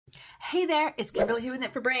Hey there, it's Kimberly here with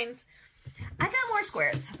Knit for Brains. I got more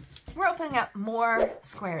squares. We're opening up more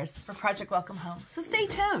squares for Project Welcome Home, so stay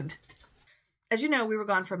tuned. As you know, we were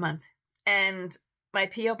gone for a month, and my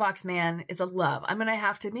P.O. Box man is a love. I'm gonna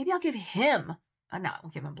have to, maybe I'll give him, no, I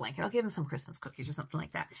won't give him a blanket. I'll give him some Christmas cookies or something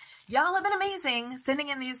like that. Y'all have been amazing sending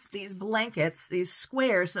in these blankets, these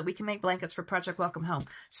squares, so that we can make blankets for Project Welcome Home.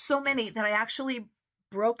 So many that I actually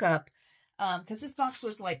broke up because this box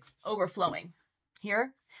was like overflowing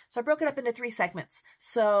here. So I broke it up into 3 segments.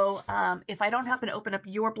 So if I don't happen to open up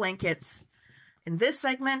your blankets in this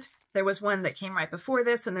segment, there was one that came right before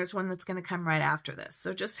this, and there's one that's going to come right after this.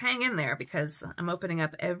 So just hang in there because I'm opening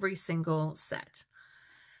up every single set.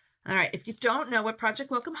 All right, if you don't know what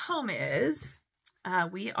Project Welcome Home is,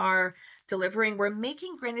 we are delivering, we're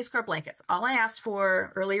making Granny Square blankets. All I asked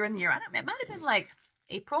for earlier in the year, I don't know, it might have been like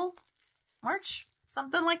April, March,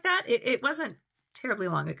 something like that. It wasn't terribly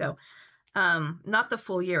long ago. Not the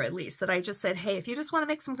full year at least, that I just said, hey, if you just want to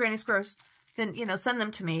make some Granny Squares, then, you know, send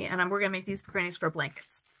them to me, and we're going to make these Granny Square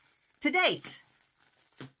blankets. To date,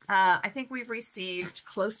 I think we've received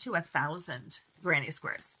close to 1,000 Granny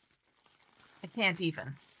Squares. I can't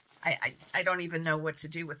even. I don't even know what to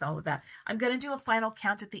do with all of that. I'm going to do a final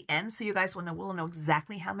count at the end, so you guys will know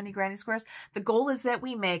exactly how many Granny Squares. The goal is that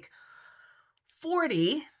we make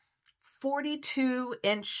 40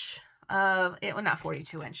 42-inch, well, not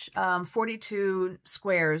 42-inch, 42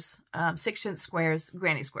 squares, 6-inch squares,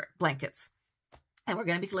 Granny Square blankets. And we're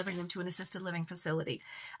going to be delivering them to an assisted living facility.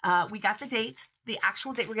 We got the date. The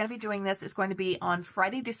actual date we're going to be doing this is going to be on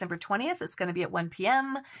Friday, December 20th. It's going to be at 1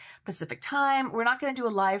 p.m. Pacific time. We're not going to do a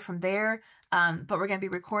live from there, but we're going to be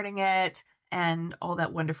recording it and all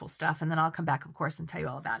that wonderful stuff. And then I'll come back, of course, and tell you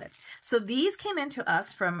all about it. So these came in to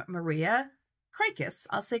us from Maria Cricus.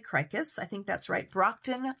 I'll say Cricus. I think that's right.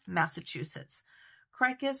 Brockton, Massachusetts.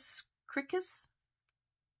 Cricus?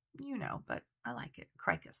 You know, but I like it.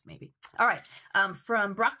 Cricus, maybe. All right.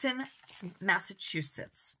 From Brockton,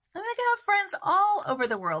 Massachusetts. And I have friends all over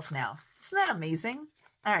the world now. Isn't that amazing?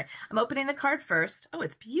 All right. I'm opening the card first. Oh,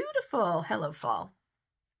 it's beautiful. Hello, fall.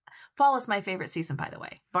 Fall is my favorite season, by the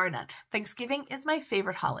way, bar none. Thanksgiving is my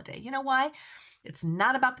favorite holiday. You know why? It's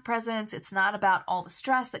not about the presents. It's not about all the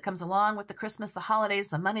stress that comes along with the Christmas, the holidays,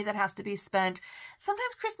 the money that has to be spent.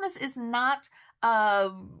 Sometimes Christmas is not a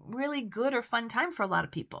really good or fun time for a lot of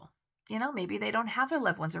people. You know, maybe they don't have their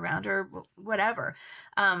loved ones around or whatever.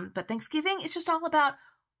 But Thanksgiving is just all about,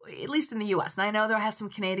 at least in the U.S. And I know there I have some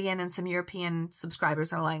Canadian and some European subscribers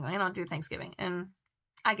that are like, I don't do Thanksgiving. And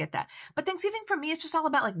I get that. But Thanksgiving for me is just all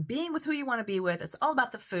about like being with who you want to be with. It's all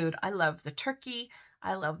about the food. I love the turkey.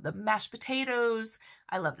 I love the mashed potatoes.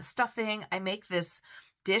 I love the stuffing. I make this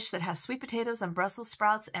dish that has sweet potatoes and Brussels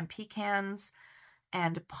sprouts and pecans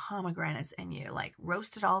and pomegranates, and you like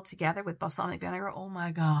roast it all together with balsamic vinegar. Oh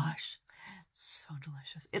my gosh. So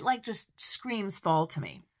delicious. It like just screams fall to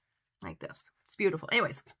me like this. It's beautiful.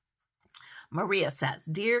 Anyways, Maria says,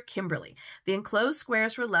 Dear Kimberly, the enclosed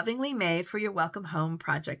squares were lovingly made for your Welcome Home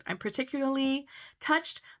project. I'm particularly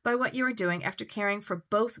touched by what you are doing after caring for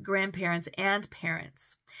both grandparents and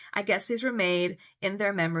parents. I guess these were made in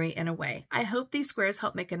their memory in a way. I hope these squares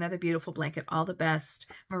help make another beautiful blanket. All the best,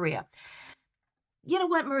 Maria. You know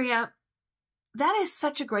what, Maria? That is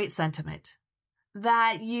such a great sentiment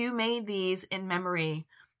that you made these in memory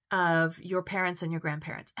of your parents and your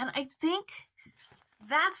grandparents. And I think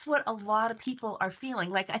that's what a lot of people are feeling.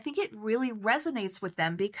 Like, I think it really resonates with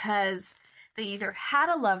them because they either had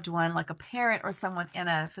a loved one, like a parent or someone in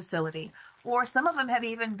a facility, or some of them have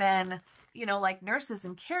even been, you know, like nurses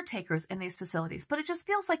and caretakers in these facilities. But it just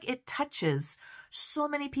feels like it touches so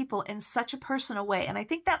many people in such a personal way. And I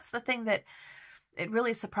think that's the thing that it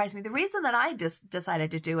really surprised me. The reason that I decided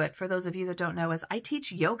to do it, for those of you that don't know, is I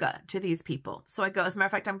teach yoga to these people. So I go, as a matter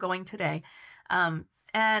of fact, I'm going today. And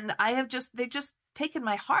they've just taken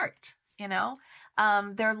my heart, you know.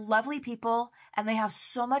 They're lovely people, and they have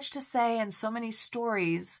so much to say and so many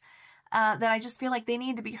stories that I just feel like they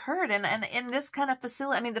need to be heard. And in this kind of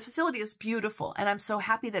facility, I mean, the facility is beautiful, and I'm so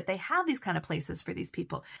happy that they have these kind of places for these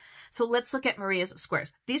people. So let's look at Maria's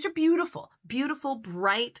squares. These are beautiful, beautiful,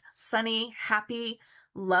 bright, sunny, happy.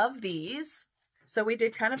 Love these. So we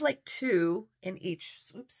did kind of like 2 in each,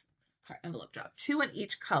 oops, envelope drop, 2 in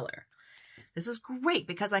each color. This is great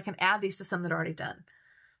because I can add these to some that are already done.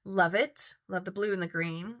 Love it. Love the blue and the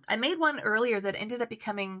green. I made one earlier that ended up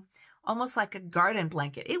becoming almost like a garden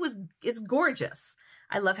blanket. It's gorgeous.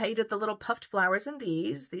 I love how you did the little puffed flowers in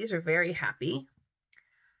these. These are very happy.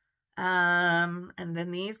 And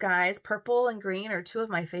then these guys, purple and green, are 2 of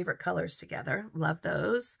my favorite colors together. Love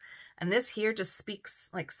those. And this here just speaks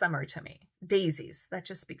like summer to me. Daisies. That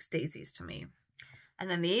just speaks daisies to me. And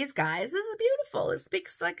then these guys, this is beautiful. It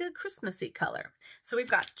speaks like a Christmassy color. So we've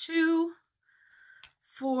got 2,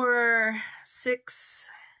 4, 6,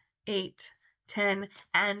 8, 10,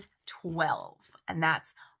 and 12. And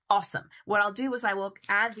that's awesome. What I'll do is I will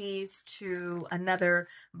add these to another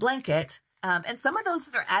blanket. And some of those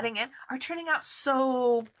that are adding in are turning out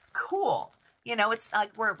so cool. You know, it's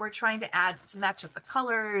like we're trying to add to match up the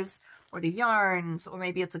colors or the yarns, or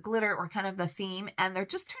maybe it's a glitter or kind of the theme. And they're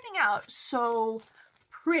just turning out so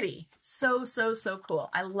pretty. So, so, so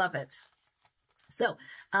cool. I love it. So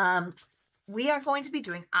we are going to be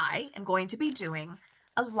doing, I am going to be doing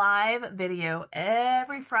a live video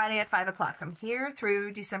every Friday at 5 o'clock from here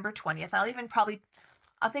through December 20th.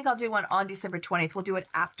 I think I'll do one on December 20th. We'll do it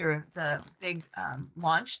after the big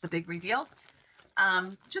launch, the big reveal,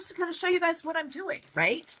 just to kind of show you guys what I'm doing,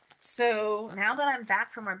 right? So now that I'm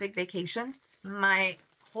back from our big vacation, my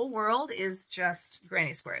whole world is just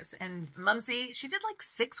granny squares. And Mumsy, she did like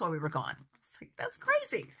 6 while we were gone. It's like, that's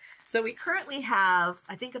crazy. So we currently have,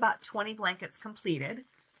 I think, about 20 blankets completed.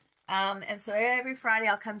 And so every Friday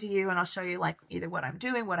I'll come to you and I'll show you like either what I'm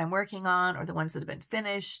doing, what I'm working on, or the ones that have been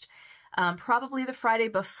finished. Probably the Friday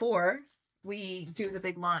before we do the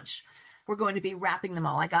big launch, we're going to be wrapping them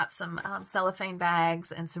all. I got some cellophane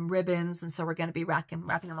bags and some ribbons, and so we're going to be wrapping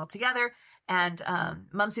them all together. And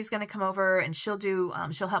Mumsy's going to come over and she'll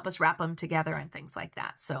help us wrap them together and things like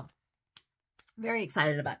that. So very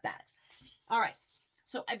excited about that. All right.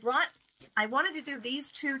 So I wanted to do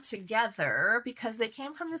these 2 together because they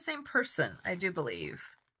came from the same person, I do believe.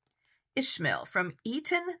 Ishmael from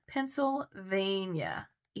Eaton, Pennsylvania.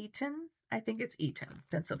 Eaton? I think it's Eaton,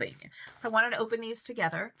 Pennsylvania. So I wanted to open these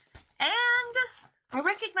together. And I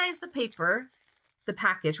recognize the paper, the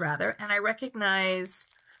package rather, and I recognize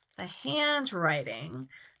the handwriting.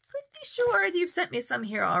 Pretty sure you've sent me some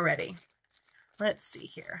here already. Let's see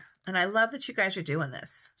here. And I love that you guys are doing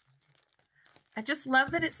this. I just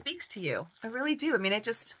love that it speaks to you. I really do. I mean, it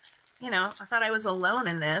just, you know, I thought I was alone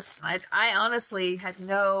in this. I honestly had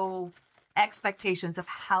no expectations of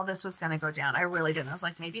how this was going to go down. I really didn't. I was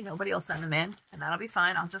like, maybe nobody will send them in and that'll be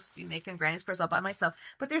fine. I'll just be making granny squares all by myself.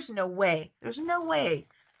 But there's no way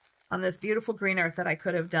on this beautiful green earth that I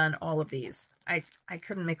could have done all of these. I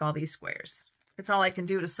couldn't make all these squares. It's all I can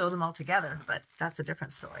do to sew them all together, but that's a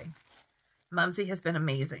different story. Mumsy has been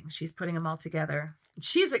amazing. She's putting them all together.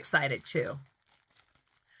 She's excited too.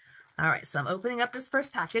 All right, so I'm opening up this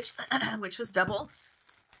first package, which was double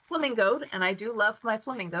flamingoed, and I do love my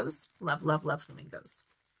flamingos. Love, love, love flamingos.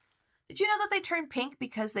 Did you know that they turn pink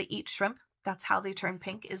because they eat shrimp? That's how they turn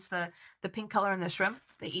pink, is the pink color in the shrimp.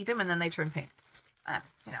 They eat them and then they turn pink.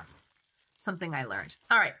 You know, something I learned.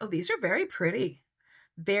 All right. Oh, these are very pretty.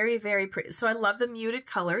 Very, very pretty. So I love the muted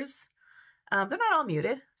colors. They're not all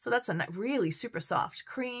muted. So that's a really super soft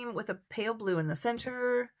cream with a pale blue in the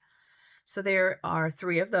center. So there are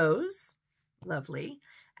 3 of those. Lovely.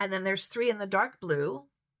 And then there's 3 in the dark blue.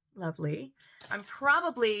 Lovely. There's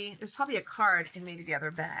probably a card in maybe the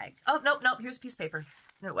other bag. Oh, nope. Here's a piece of paper.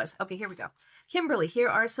 No, it was. Okay, here we go. Kimberly, here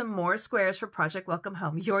are some more squares for Project Welcome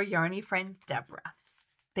Home. Your yarny friend, Deborah.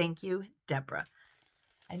 Thank you, Deborah.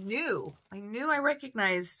 I knew I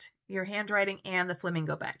recognized your handwriting and the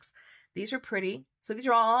flamingo bags. These are pretty. So these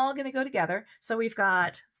are all going to go together. So we've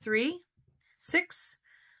got 3, 6,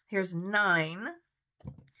 here's 9.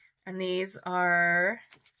 And these are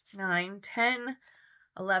 9, 10,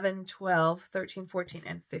 11, 12, 13, 14,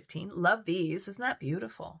 and 15. Love these. Isn't that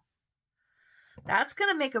beautiful? That's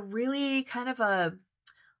going to make a really kind of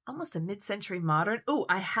almost a mid-century modern. Oh,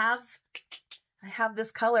 I have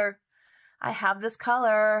this color. I have this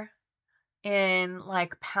color in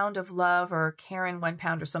like Pound of Love or Karen 1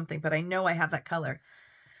 Pound or something, but I know I have that color.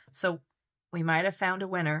 So we might have found a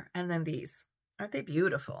winner. And then these. Aren't they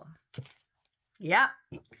beautiful? Yeah.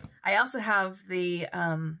 I also have the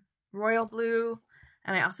royal blue,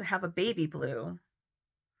 and I also have a baby blue.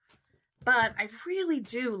 But I really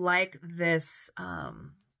do like this kind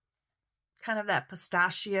of that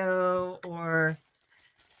pistachio or,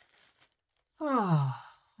 oh,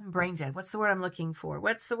 I'm brain dead. What's the word I'm looking for?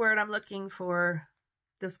 What's the word I'm looking for?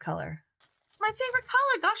 This color. It's my favorite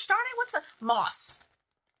color. Gosh darn it. What's a moss?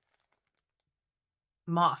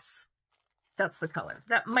 Moss. That's the color.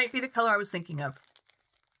 That might be the color I was thinking of.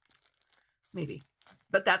 Maybe.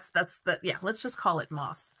 But that's the, yeah, let's just call it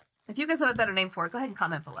moss. If you guys have a better name for it, go ahead and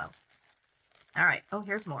comment below. All right. Oh,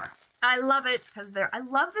 here's more. I love it because I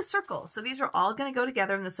love the circles. So these are all going to go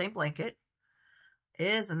together in the same blanket.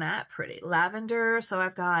 Isn't that pretty? Lavender. So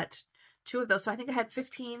I've got 2 of those. So I think I had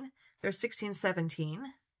 15. There's 16,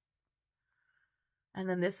 17. And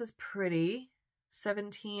then this is pretty.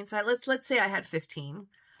 17. So let's say I had 15.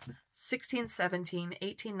 16, 17,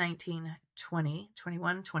 18, 19, 20,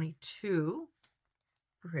 21, 22.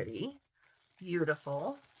 Pretty.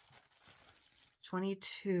 Beautiful.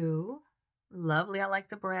 22. Lovely. I like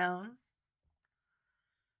the brown.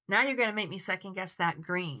 Now you're going to make me second guess that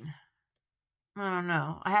green. I don't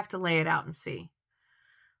know. I have to lay it out and see.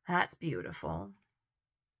 That's beautiful.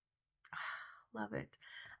 Love it.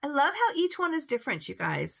 I love how each one is different, you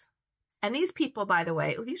guys. And these people, by the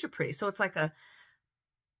way, oh, these are pretty. So it's like a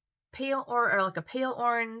pale or like a pale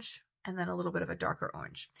orange and then a little bit of a darker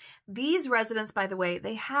orange. These residents, by the way,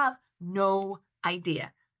 they have no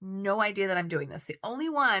idea. No idea that I'm doing this. The only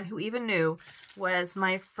one who even knew was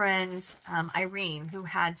my friend Irene, who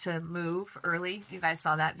had to move early. You guys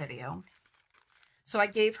saw that video. So I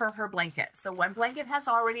gave her her blanket. So one blanket has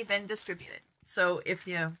already been distributed. So if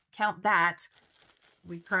you count that,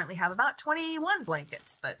 we currently have about 21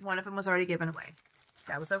 blankets, but one of them was already given away.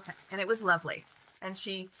 That was okay. And it was lovely. And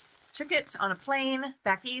she took it on a plane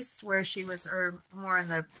back east where she was, or more in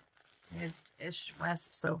the mid-ish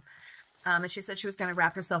west. So, and she said she was going to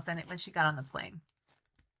wrap herself in it when she got on the plane.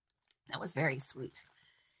 That was very sweet.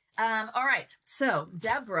 All right. So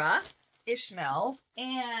Deborah, Ishmael,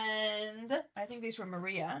 and I think these were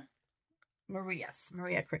Maria. Maria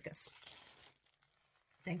Crickus.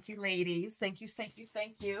 Thank you, ladies. Thank you, thank you,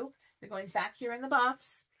 thank you. They're going back here in the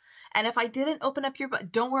box. And if I didn't open up your box,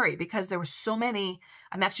 don't worry, because there were so many.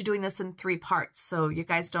 I'm actually doing this in 3 parts, so you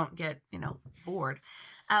guys don't get, you know, bored.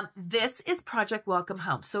 This is Project Welcome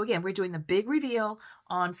Home. So again, we're doing the big reveal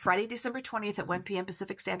on Friday, December 20th at 1 p.m.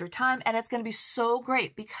 Pacific Standard Time. And it's going to be so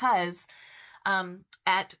great because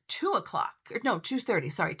at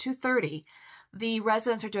 2:30, the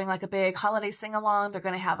residents are doing like a big holiday sing-along. They're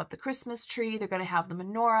going to have up the Christmas tree. They're going to have the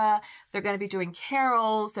menorah. They're going to be doing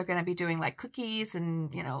carols. They're going to be doing like cookies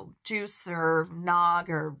and, you know, juice or nog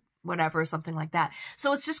or whatever, something like that.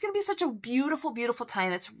 So it's just going to be such a beautiful, beautiful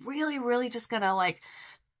time. It's really, really just going to like,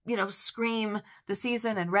 you know, scream the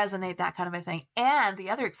season and resonate, that kind of a thing. And the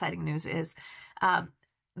other exciting news is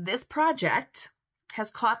this project has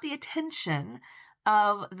caught the attention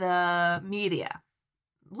of the media.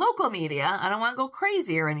 Local media. I don't want to go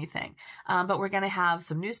crazy or anything, but we're going to have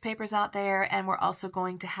some newspapers out there, and we're also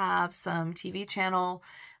going to have some TV channel,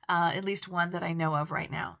 at least one that I know of right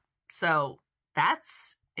now. So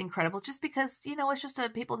that's incredible, just because, you know, it's just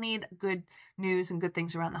people need good news and good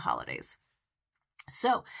things around the holidays.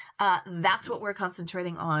 So that's what we're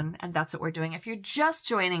concentrating on, and that's what we're doing. If you're just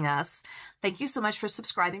joining us, thank you so much for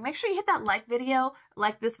subscribing. Make sure you hit that like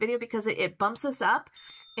this video, because it bumps us up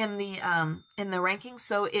in the rankings,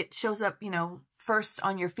 so it shows up, you know, first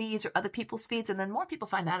on your feeds or other people's feeds, and then more people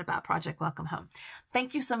find out about Project Welcome Home.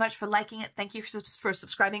 Thank you so much for liking it. Thank you for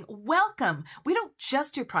subscribing. Welcome. We don't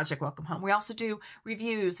just do Project Welcome Home. We also do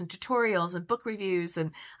reviews and tutorials and book reviews,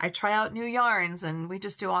 and I try out new yarns, and we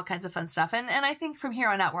just do all kinds of fun stuff. And I think from here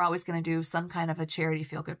on out, we're always going to do some kind of a charity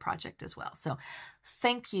feel-good project as well. So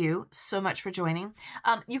thank you so much for joining.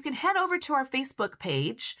 You can head over to our Facebook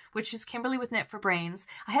page, which is Kimberly with Knit for Brains.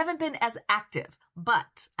 I haven't been as active,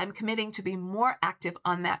 but I'm committing to be more active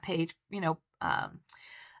on that page, you know,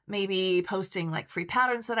 maybe posting like free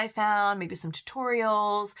patterns that I found, maybe some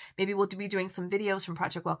tutorials, maybe we'll be doing some videos from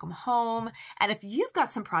Project Welcome Home. And if you've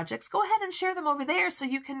got some projects, go ahead and share them over there so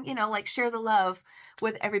you can, you know, like share the love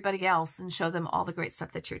with everybody else and show them all the great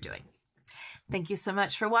stuff that you're doing. Thank you so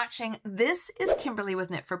much for watching. This is Kimberly with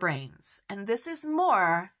Knit for Brains, and this is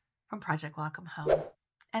more from Project Welcome Home.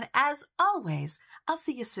 And as always, I'll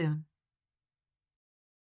see you soon.